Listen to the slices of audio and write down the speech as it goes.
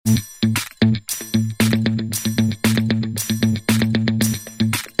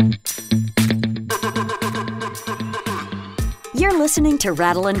listening to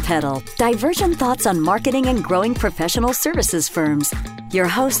Rattle and Pedal, divergent thoughts on marketing and growing professional services firms. Your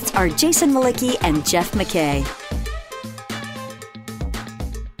hosts are Jason Malicki and Jeff McKay.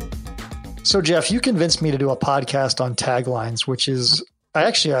 So, Jeff, you convinced me to do a podcast on taglines, which is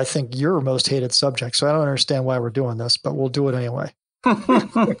I think your most hated subject. So I don't understand why we're doing this, but we'll do it anyway.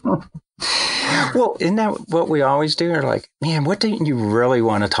 Well, isn't that what we always do? We're like, man, what do you really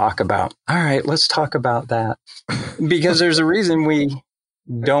want to talk about? All right, let's talk about that. Because there's a reason we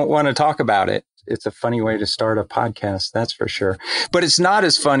don't want to talk about it. It's a funny way to start a podcast, that's for sure. But it's not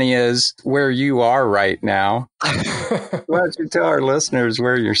as funny as where you are right now. Why don't you tell our listeners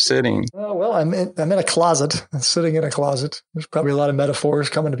where you're sitting? Oh, well, I'm in a closet. I'm sitting in a closet. There's probably a lot of metaphors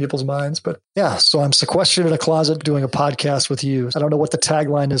coming to people's minds. But yeah, so I'm sequestered in a closet doing a podcast with you. I don't know what the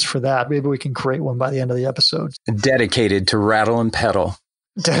tagline is for that. Maybe we can create one by the end of the episode. Dedicated to Rattle and Pedal.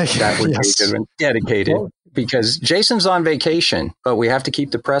 Dedicated. That would Yes. be a good one. Dedicated. Well, because Jason's on vacation, but we have to keep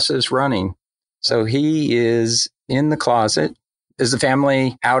the presses running. So he is in the closet. Is the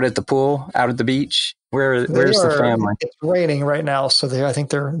family out at the pool, out at the beach? Where's the family? It's raining right now, so I think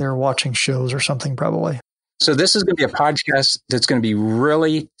they're watching shows or something probably. So this is going to be a podcast that's going to be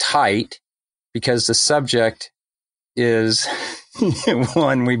really tight because the subject is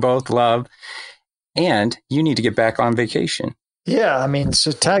one we both love, and you need to get back on vacation. Yeah, I mean,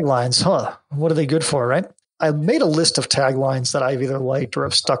 so taglines, what are they good for, right? I made a list of taglines that I've either liked or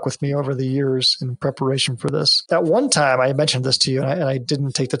have stuck with me over the years in preparation for this. At one time, I mentioned this to you, and I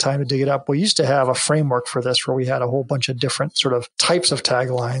didn't take the time to dig it up. We used to have a framework for this where we had a whole bunch of different sort of types of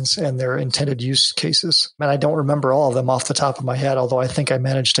taglines and their intended use cases. And I don't remember all of them off the top of my head, although I think I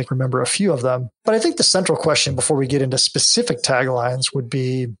managed to remember a few of them. But I think the central question before we get into specific taglines would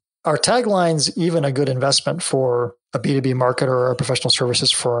be, are taglines even a good investment for a B2B marketer or a professional services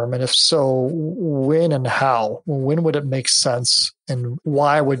firm? And if so, when and how? When would it make sense? And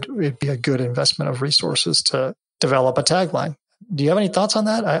why would it be a good investment of resources to develop a tagline? Do you have any thoughts on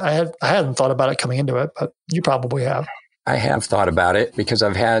that? I hadn't thought about it coming into it, but you probably have. I have thought about it because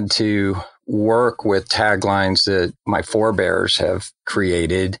I've had to work with taglines that my forebears have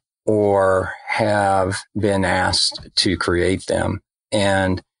created or have been asked to create them.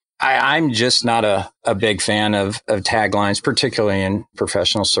 And I'm just not a big fan of taglines, particularly in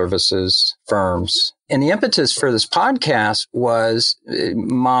professional services firms. And the impetus for this podcast was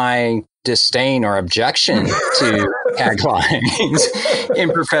my disdain or objection to taglines in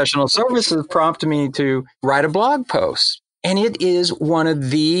professional services prompted me to write a blog post. And it is one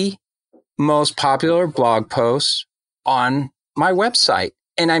of the most popular blog posts on my website.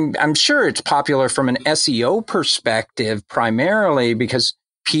 And I'm sure it's popular from an SEO perspective primarily because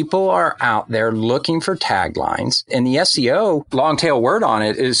people are out there looking for taglines, and the SEO long tail word on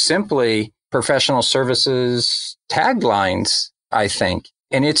it is simply professional services taglines, I think.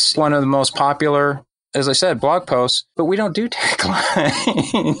 And it's one of the most popular, as I said, blog posts, but we don't do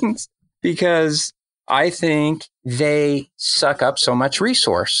taglines because I think they suck up so much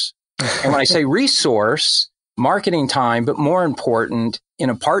resource. And when I say resource, marketing time, but more important, in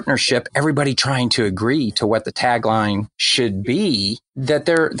a partnership, everybody trying to agree to what the tagline should be, that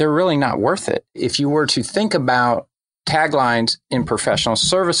they're really not worth it. If you were to think about taglines in professional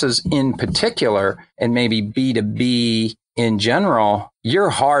services in particular, and maybe B2B in general,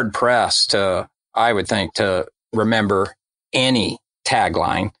 you're hard pressed to, I would think, to remember any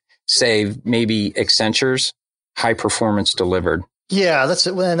tagline, save maybe Accenture's high performance delivered. Yeah, that's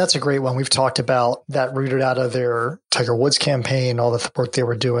a great one. We've talked about that rooted out of their Tiger Woods campaign, all the work they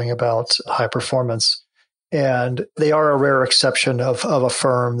were doing about high performance. And they are a rare exception of a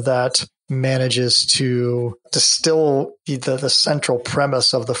firm that manages to distill the central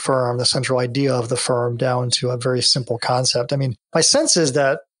premise of the firm, the central idea of the firm down to a very simple concept. I mean, my sense is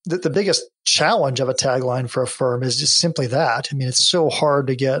that the biggest challenge of a tagline for a firm is just simply that. I mean, it's so hard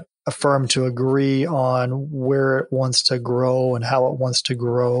to get a firm to agree on where it wants to grow and how it wants to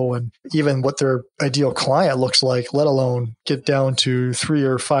grow and even what their ideal client looks like, let alone get down to 3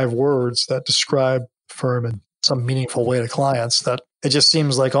 or 5 words that describe the firm in some meaningful way to clients. That it just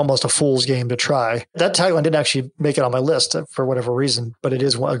seems like almost a fool's game to try. That tagline didn't actually make it on my list for whatever reason, but it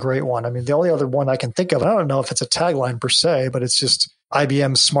is a great one. I mean, the only other one I can think of, I don't know if it's a tagline per se, but it's just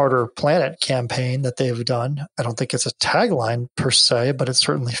IBM's Smarter Planet campaign that they've done. I don't think it's a tagline per se, but it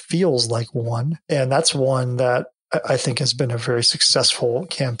certainly feels like one. And that's one that I think has been a very successful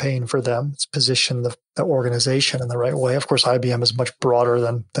campaign for them. It's positioned the organization in the right way. Of course, IBM is much broader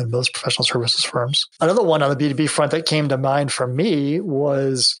than most professional services firms. Another one on the B2B front that came to mind for me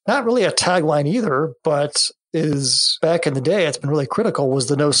was not really a tagline either, but is back in the day, it's been really critical, was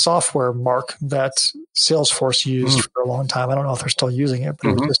the no software mark that Salesforce used for a long time. I don't know if they're still using it,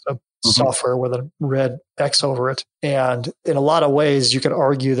 but it was just a software with a red X over it. And in a lot of ways, you could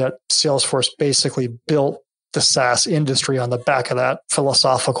argue that Salesforce basically built the SaaS industry on the back of that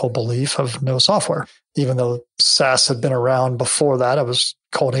philosophical belief of no software. Even though SaaS had been around before that, it was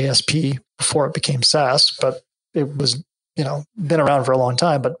called ASP before it became SaaS, but it was, been around for a long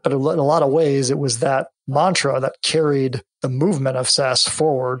time. But in a lot of ways, it was that mantra that carried the movement of SaaS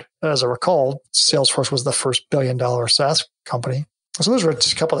forward. As I recall, Salesforce was the first billion-dollar SaaS company. So those were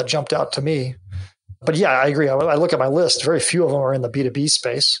just a couple that jumped out to me. But yeah, I agree. I look at my list. Very few of them are in the B2B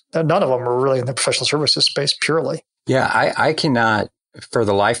space. And none of them are really in the professional services space purely. Yeah, I cannot, for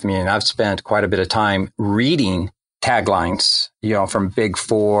the life of me, and I've spent quite a bit of time reading taglines, from Big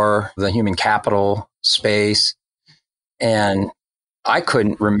Four, the human capital space. And I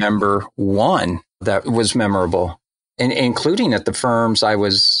couldn't remember one that was memorable, and including at the firms I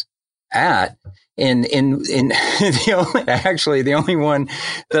was at. In the only one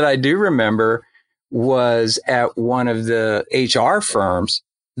that I do remember was at one of the HR firms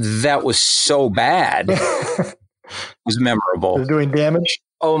that was so bad. It was memorable. They're doing damage?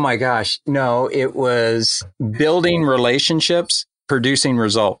 Oh my gosh. No, it was building relationships, producing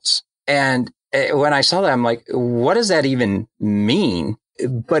results. And when I saw that, I'm like, what does that even mean?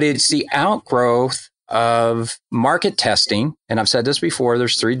 But it's the outgrowth of market testing. And I've said this before,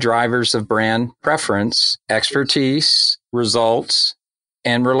 there's 3 drivers of brand preference: expertise, results,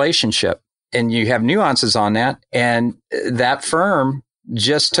 and relationship. And you have nuances on that. And that firm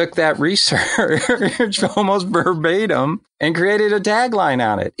just took that research almost verbatim and created a tagline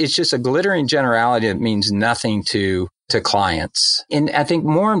on it. It's just a glittering generality that means nothing to clients. And I think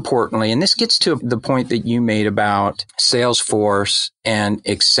more importantly, and this gets to the point that you made about Salesforce and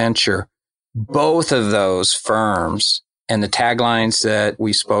Accenture, both of those firms and the taglines that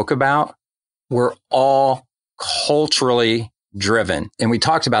we spoke about were all culturally driven. And we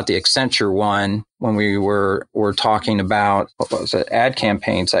talked about the Accenture one when we were talking about, what was it, ad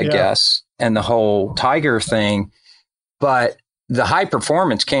campaigns, I guess, and the whole Tiger thing. But the high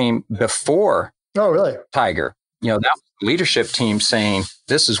performance came before Tiger. That was the leadership team saying,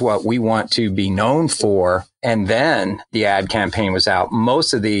 this is what we want to be known for. And then the ad campaign was out.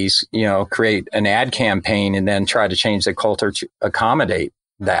 Most of these, create an ad campaign and then try to change the culture to accommodate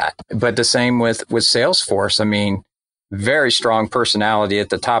that. But the same with Salesforce. I mean, very strong personality at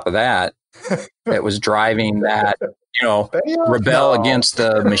the top of that was driving that, rebel against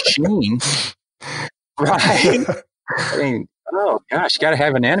the machine. Right. I mean, oh gosh, got to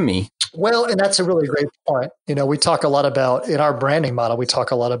have an enemy. Well, and that's a really great point. We talk a lot about, in our branding model, we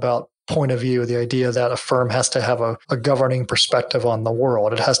talk a lot about point of view, the idea that a firm has to have a governing perspective on the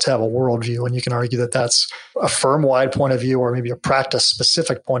world. It has to have a worldview. And you can argue that that's a firm-wide point of view, or maybe a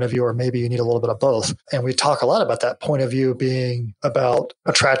practice-specific point of view, or maybe you need a little bit of both. And we talk a lot about that point of view being about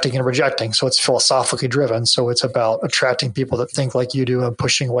attracting and rejecting. So it's philosophically driven. So it's about attracting people that think like you do and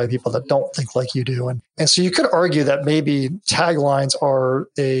pushing away people that don't think like you do. And so you could argue that maybe taglines are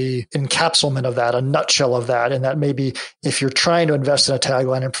a encapsulation of that, a nutshell of that, and that maybe if you're trying to invest in a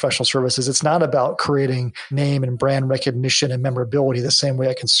tagline in professional services, it's not about creating name and brand recognition and memorability the same way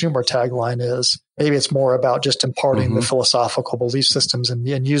a consumer tagline is. Maybe it's more about just imparting the philosophical belief systems and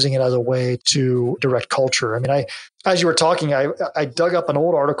using it as a way to direct culture. I mean, as you were talking, I dug up an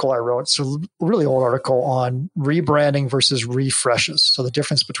old article I wrote. It's a really old article on rebranding versus refreshes. So the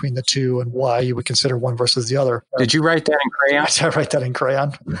difference between the two and why you would consider one versus the other. Did you write that in crayon? I write that in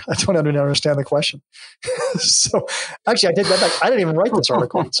crayon. I don't even understand the question. So actually, I did that. I didn't even write this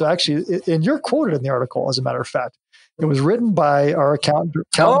article. So actually, and you're quoted in the article, as a matter of fact. It was written by our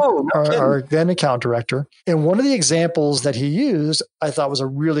our then account director. And one of the examples that he used, I thought was a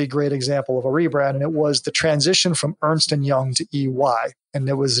really great example of a rebrand. And it was the transition from Ernst & Young to EY. And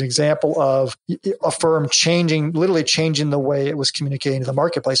it was an example of a firm literally changing the way it was communicating to the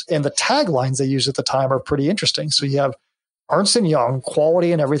marketplace. And the taglines they used at the time are pretty interesting. So you have Ernst & Young,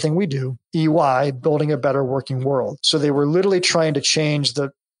 quality in everything we do. EY, building a better working world. So they were literally trying to change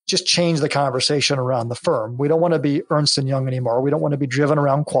the conversation around the firm. We don't want to be Ernst & Young anymore. We don't want to be driven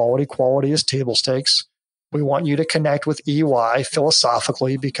around quality. Quality is table stakes. We want you to connect with EY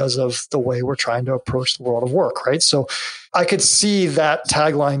philosophically because of the way we're trying to approach the world of work, right? So I could see that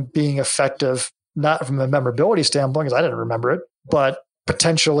tagline being effective, not from a memorability standpoint, because I didn't remember it, but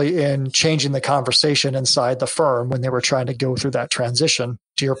potentially in changing the conversation inside the firm when they were trying to go through that transition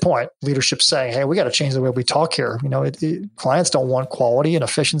to your point, leadership saying, hey, we got to change the way we talk here. Clients don't want quality and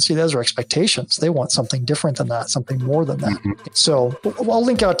efficiency. Those are expectations. They want something different than that, something more than that. Mm-hmm. So I'll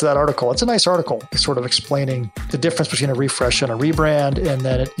link out to that article. It's a nice article sort of explaining the difference between a refresh and a rebrand. And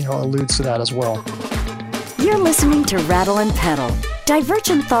then it alludes to that as well. You're listening to Rattle and Pedal,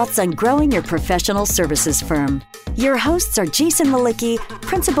 divergent thoughts on growing your professional services firm. Your hosts are Jason Malicki,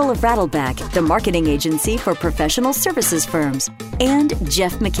 principal of Rattleback, the marketing agency for professional services firms, and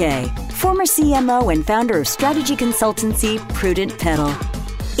Jeff McKay, former CMO and founder of strategy consultancy Prudent Pedal.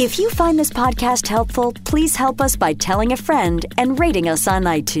 If you find this podcast helpful, please help us by telling a friend and rating us on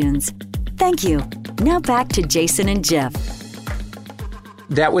iTunes. Thank you. Now back to Jason and Jeff.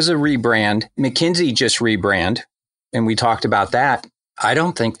 That was a rebrand. McKinsey just rebrand, and we talked about that. I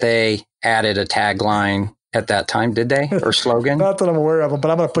don't think they added a tagline at that time, did they? Or slogan? Not that I'm aware of them, but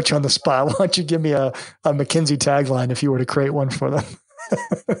I'm going to put you on the spot. Why don't you give me a McKinsey tagline if you were to create one for them?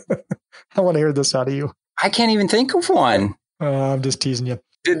 I want to hear this out of you. I can't even think of one. I'm just teasing you.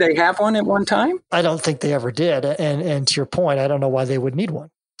 Did they have one at one time? I don't think they ever did. And to your point, I don't know why they would need one.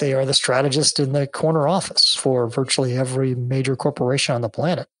 They are the strategist in the corner office for virtually every major corporation on the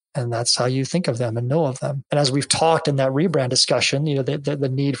planet. And that's how you think of them and know of them. And as we've talked in that rebrand discussion, the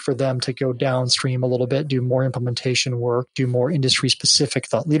need for them to go downstream a little bit, do more implementation work, do more industry-specific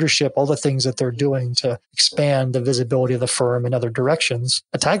thought leadership, all the things that they're doing to expand the visibility of the firm in other directions.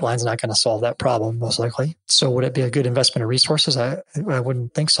 A tagline's not going to solve that problem, most likely. So would it be a good investment of resources? I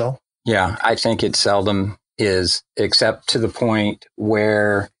wouldn't think so. Yeah, I think it seldom is, except to the point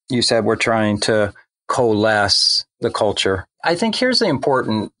where you said we're trying to coalesce the culture. I think here's the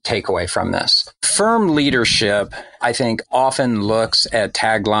important takeaway from this. Firm leadership, I think, often looks at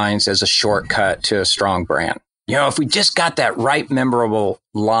taglines as a shortcut to a strong brand. If we just got that right memorable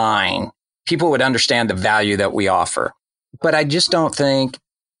line, people would understand the value that we offer. But I just don't think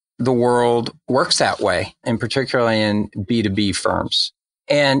the world works that way, and particularly in B2B firms.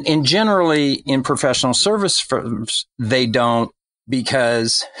 And generally in professional service firms, they don't,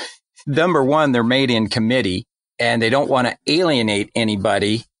 because number one, they're made in committee and they don't want to alienate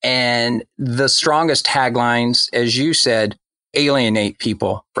anybody. And the strongest taglines, as you said, alienate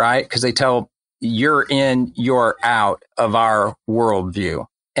people, right? Because they tell you're in, you're out of our worldview.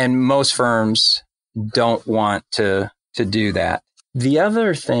 And most firms don't want to do that. The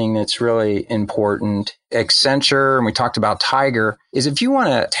other thing that's really important, Accenture, and we talked about Tiger, is if you want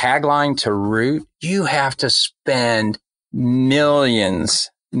a tagline to root, you have to spend millions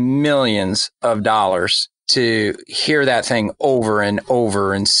of dollars to hear that thing over and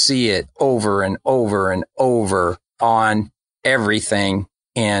over and see it over and over and over on everything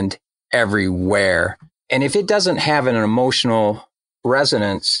and everywhere. And if it doesn't have an emotional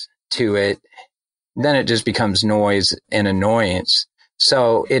resonance to it, then it just becomes noise and annoyance.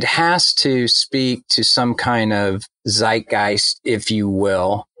 So it has to speak to some kind of zeitgeist, if you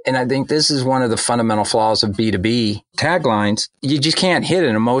will. And I think this is one of the fundamental flaws of B2B taglines. You just can't hit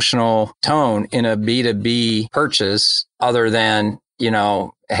an emotional tone in a B2B purchase other than,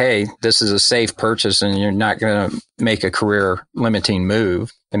 hey, this is a safe purchase and you're not going to make a career limiting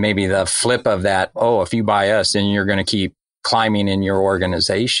move. And maybe the flip of that, if you buy us, then you're going to keep climbing in your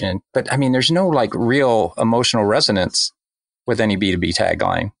organization. But there's no real emotional resonance with any B2B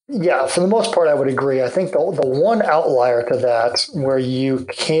tagline. Yeah, for the most part, I would agree. I think the one outlier to that where you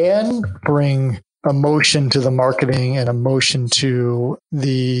can bring emotion to the marketing and emotion to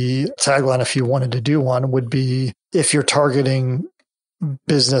the tagline, if you wanted to do one, would be if you're targeting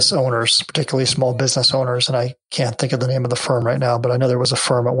business owners, particularly small business owners. And I can't think of the name of the firm right now, but I know there was a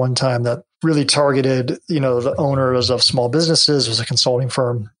firm at one time that really targeted, the owners of small businesses. It was a consulting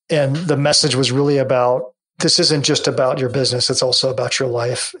firm. And the message was really about, this isn't just about your business. It's also about your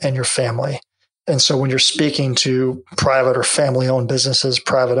life and your family. And so when you're speaking to private or family-owned businesses,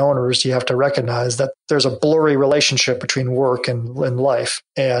 private owners, you have to recognize that there's a blurry relationship between work and life.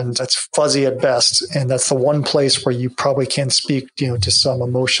 And it's fuzzy at best. And that's the one place where you probably can speak, to some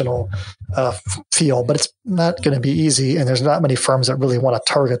emotional feel. But it's not going to be easy. And there's not many firms that really want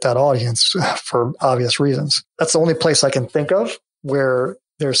to target that audience for obvious reasons. That's the only place I can think of where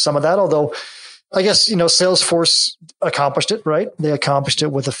there's some of that. Although I guess, Salesforce accomplished it, right? They accomplished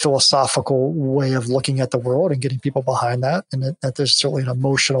it with a philosophical way of looking at the world and getting people behind that. And that there's certainly an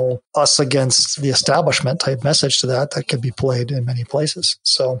emotional us against the establishment type message to that could be played in many places.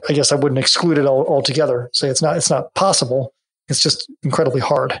 So I guess I wouldn't exclude it altogether. Say it's not possible. It's just incredibly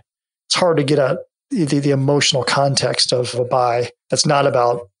hard. It's hard to get at the emotional context of a buy that's not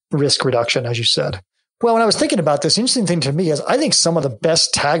about risk reduction, as you said. Well, when I was thinking about this, the interesting thing to me is I think some of the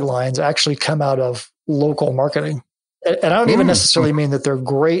best taglines actually come out of local marketing. And I don't even necessarily mean that they're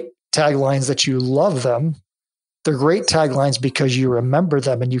great taglines that you love them. They're great taglines because you remember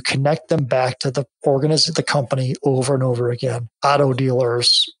them and you connect them back to the the company over and over again. Auto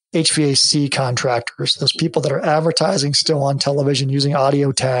dealers, HVAC contractors, those people that are advertising still on television using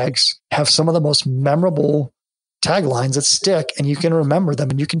audio tags have some of the most memorable taglines that stick, and you can remember them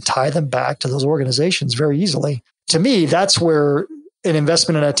and you can tie them back to those organizations very easily. To me, that's where an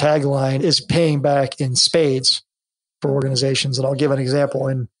investment in a tagline is paying back in spades for organizations. And I'll give an example.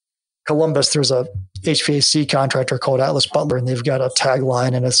 In Columbus, there's a HVAC contractor called Atlas Butler, and they've got a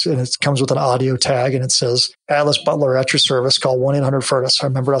tagline, and it comes with an audio tag, and it says, Atlas Butler at your service, call 1-800-FURNACE. I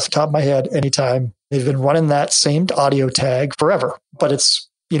remember off the top of my head, anytime. They've been running that same audio tag forever. But it's,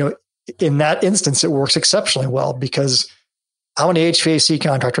 in that instance, it works exceptionally well because how many HVAC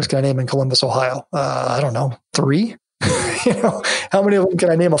contractors can I name in Columbus, Ohio? I don't know, 3? How many of them can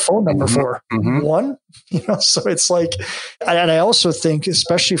I name a phone number for? Mm-hmm. 1? So it's like, and I also think,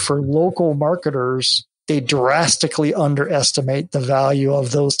 especially for local marketers, they drastically underestimate the value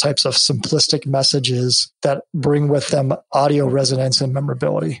of those types of simplistic messages that bring with them audio resonance and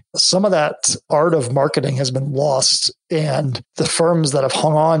memorability. Some of that art of marketing has been lost, and the firms that have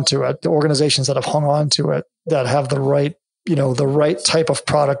hung on to it, the organizations that have hung on to it, that have the right type of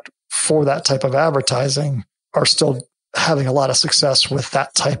product for that type of advertising are still having a lot of success with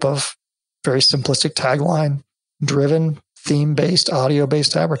that type of very simplistic tagline driven, theme-based,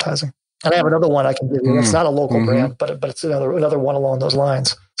 audio-based advertising. And I have another one I can give you. It's not a local brand, but it's another one along those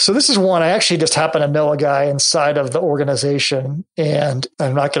lines. So this is one I actually just happen to know a guy inside of the organization, and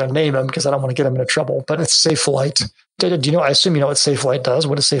I'm not going to name him because I don't want to get him into trouble, but it's Safelite. Do you know? I assume you know what Safelite does.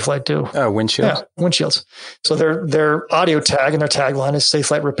 What does Safelite do? Windshields. Yeah, windshields. So their audio tag and their tagline is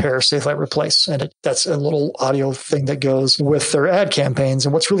Safelite Repair, Safelite Replace. And that's a little audio thing that goes with their ad campaigns.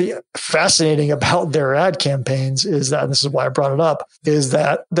 And what's really fascinating about their ad campaigns is that, and this is why I brought it up, is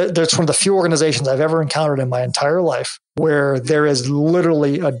that there's one of the few organizations I've ever encountered in my entire life where there is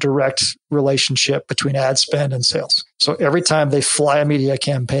literally a direct relationship between ad spend and sales. So every time they fly a media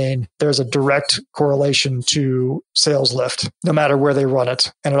campaign, there's a direct correlation to sales lift, no matter where they run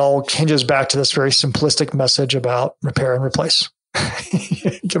it. And it all hinges back to this very simplistic message about repair and replace.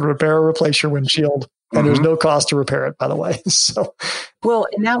 You can repair or replace your windshield, and there's no cost to repair it, by the way. So, well,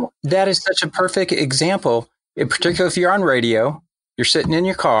 now that is such a perfect example, in particular if you're on radio, you're sitting in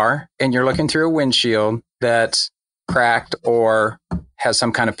your car and you're looking through a windshield that's cracked or has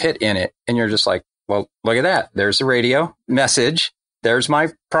some kind of pit in it. And you're just like, well, look at that. There's the radio message. There's my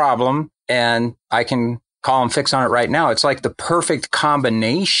problem. And I can call and fix on it right now. It's like the perfect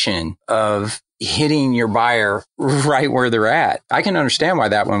combination of hitting your buyer right where they're at. I can understand why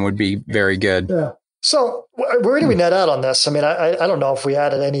that one would be very good. Yeah. So where do we net out on this? I mean, I don't know if we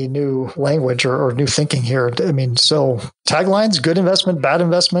added any new language or new thinking here. I mean, so taglines, good investment, bad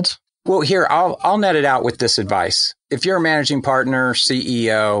investment? Well, here, I'll net it out with this advice. If you're a managing partner,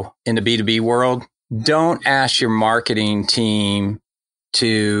 CEO in the B2B world, don't ask your marketing team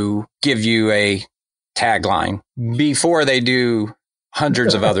to give you a tagline before they do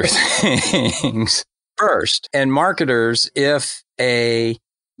hundreds of other things first. And marketers, if a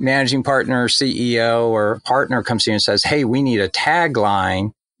managing partner, CEO, or partner comes to you and says, hey, we need a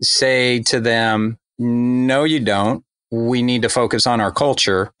tagline, say to them, no, you don't. We need to focus on our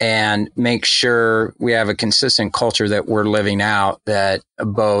culture and make sure we have a consistent culture that we're living out that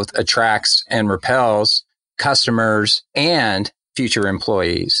both attracts and repels customers and future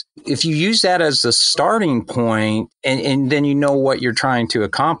employees. If you use that as the starting point and then you know what you're trying to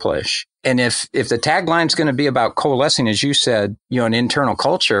accomplish. And if the tagline is going to be about coalescing, as you said, an internal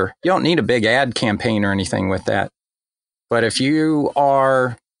culture, you don't need a big ad campaign or anything with that. But if you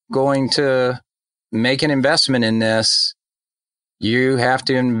are going to make an investment in this, you have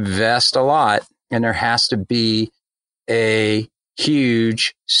to invest a lot, and there has to be a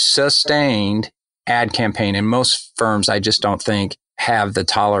huge, sustained ad campaign. And most firms, I just don't think, have the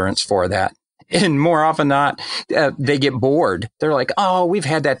tolerance for that. And more often than not, they get bored. They're like, oh, we've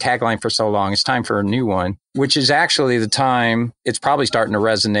had that tagline for so long. It's time for a new one, which is actually the time it's probably starting to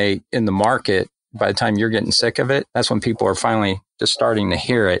resonate in the market. By the time you're getting sick of it, that's when people are finally just starting to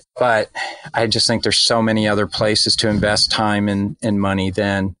hear it. But I just think there's so many other places to invest time and money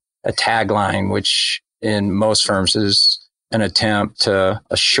than a tagline, which in most firms is an attempt to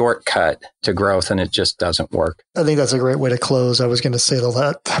a shortcut to growth, and it just doesn't work. I think that's a great way to close. I was going to say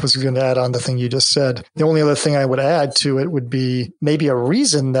that. I was going to add on the thing you just said. The only other thing I would add to it would be maybe a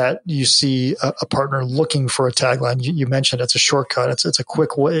reason that you see a partner looking for a tagline. You mentioned it's a shortcut. It's a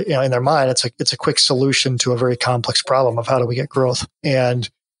quick way, in their mind. It's a quick solution to a very complex problem of how do we get growth. And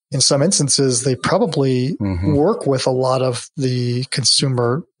in some instances, they probably work with a lot of the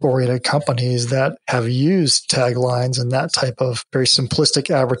consumer-oriented companies that have used taglines and that type of very simplistic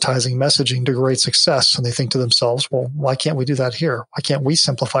advertising messaging to great success. And they think to themselves, well, why can't we do that here? Why can't we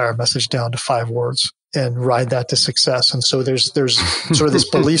simplify our message down to 5 words and ride that to success? And so there's sort of this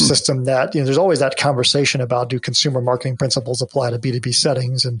belief system that, there's always that conversation about, do consumer marketing principles apply to B2B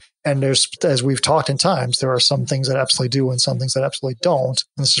settings? And there's, as we've talked in times, there are some things that absolutely do and some things that absolutely don't.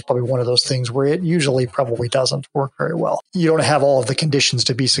 And this is probably one of those things where it usually probably doesn't work very well. You don't have all of the conditions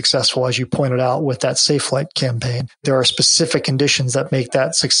to be successful, as you pointed out with that Safe Flight campaign. There are specific conditions that make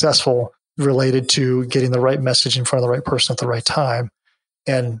that successful, related to getting the right message in front of the right person at the right time.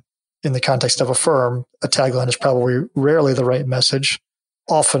 And in the context of a firm, a tagline is probably rarely the right message,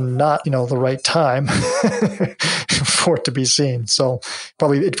 often not, the right time for it to be seen. So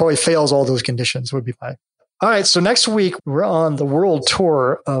it probably fails all those conditions, would be my. All right. So next week, we're on the world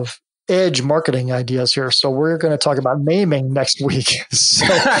tour of edge marketing ideas here. So we're going to talk about naming next week. So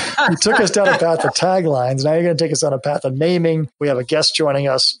you took us down a path of taglines. Now you're going to take us down a path of naming. We have a guest joining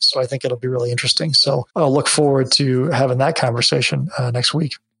us, so I think it'll be really interesting. So I'll look forward to having that conversation next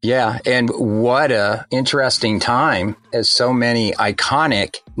week. Yeah. And what a interesting time, as so many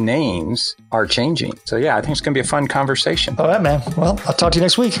iconic names are changing. So yeah, I think it's going to be a fun conversation. All right, man. Well, I'll talk to you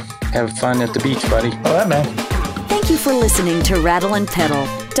next week. Have fun at the beach, buddy. All right, man. Thank you for listening to Rattle and Pedal,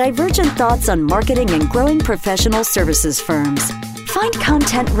 divergent thoughts on marketing and growing professional services firms. Find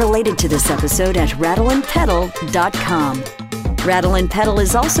content related to this episode at rattleandpedal.com. Rattle and Pedal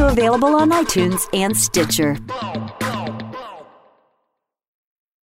is also available on iTunes and Stitcher.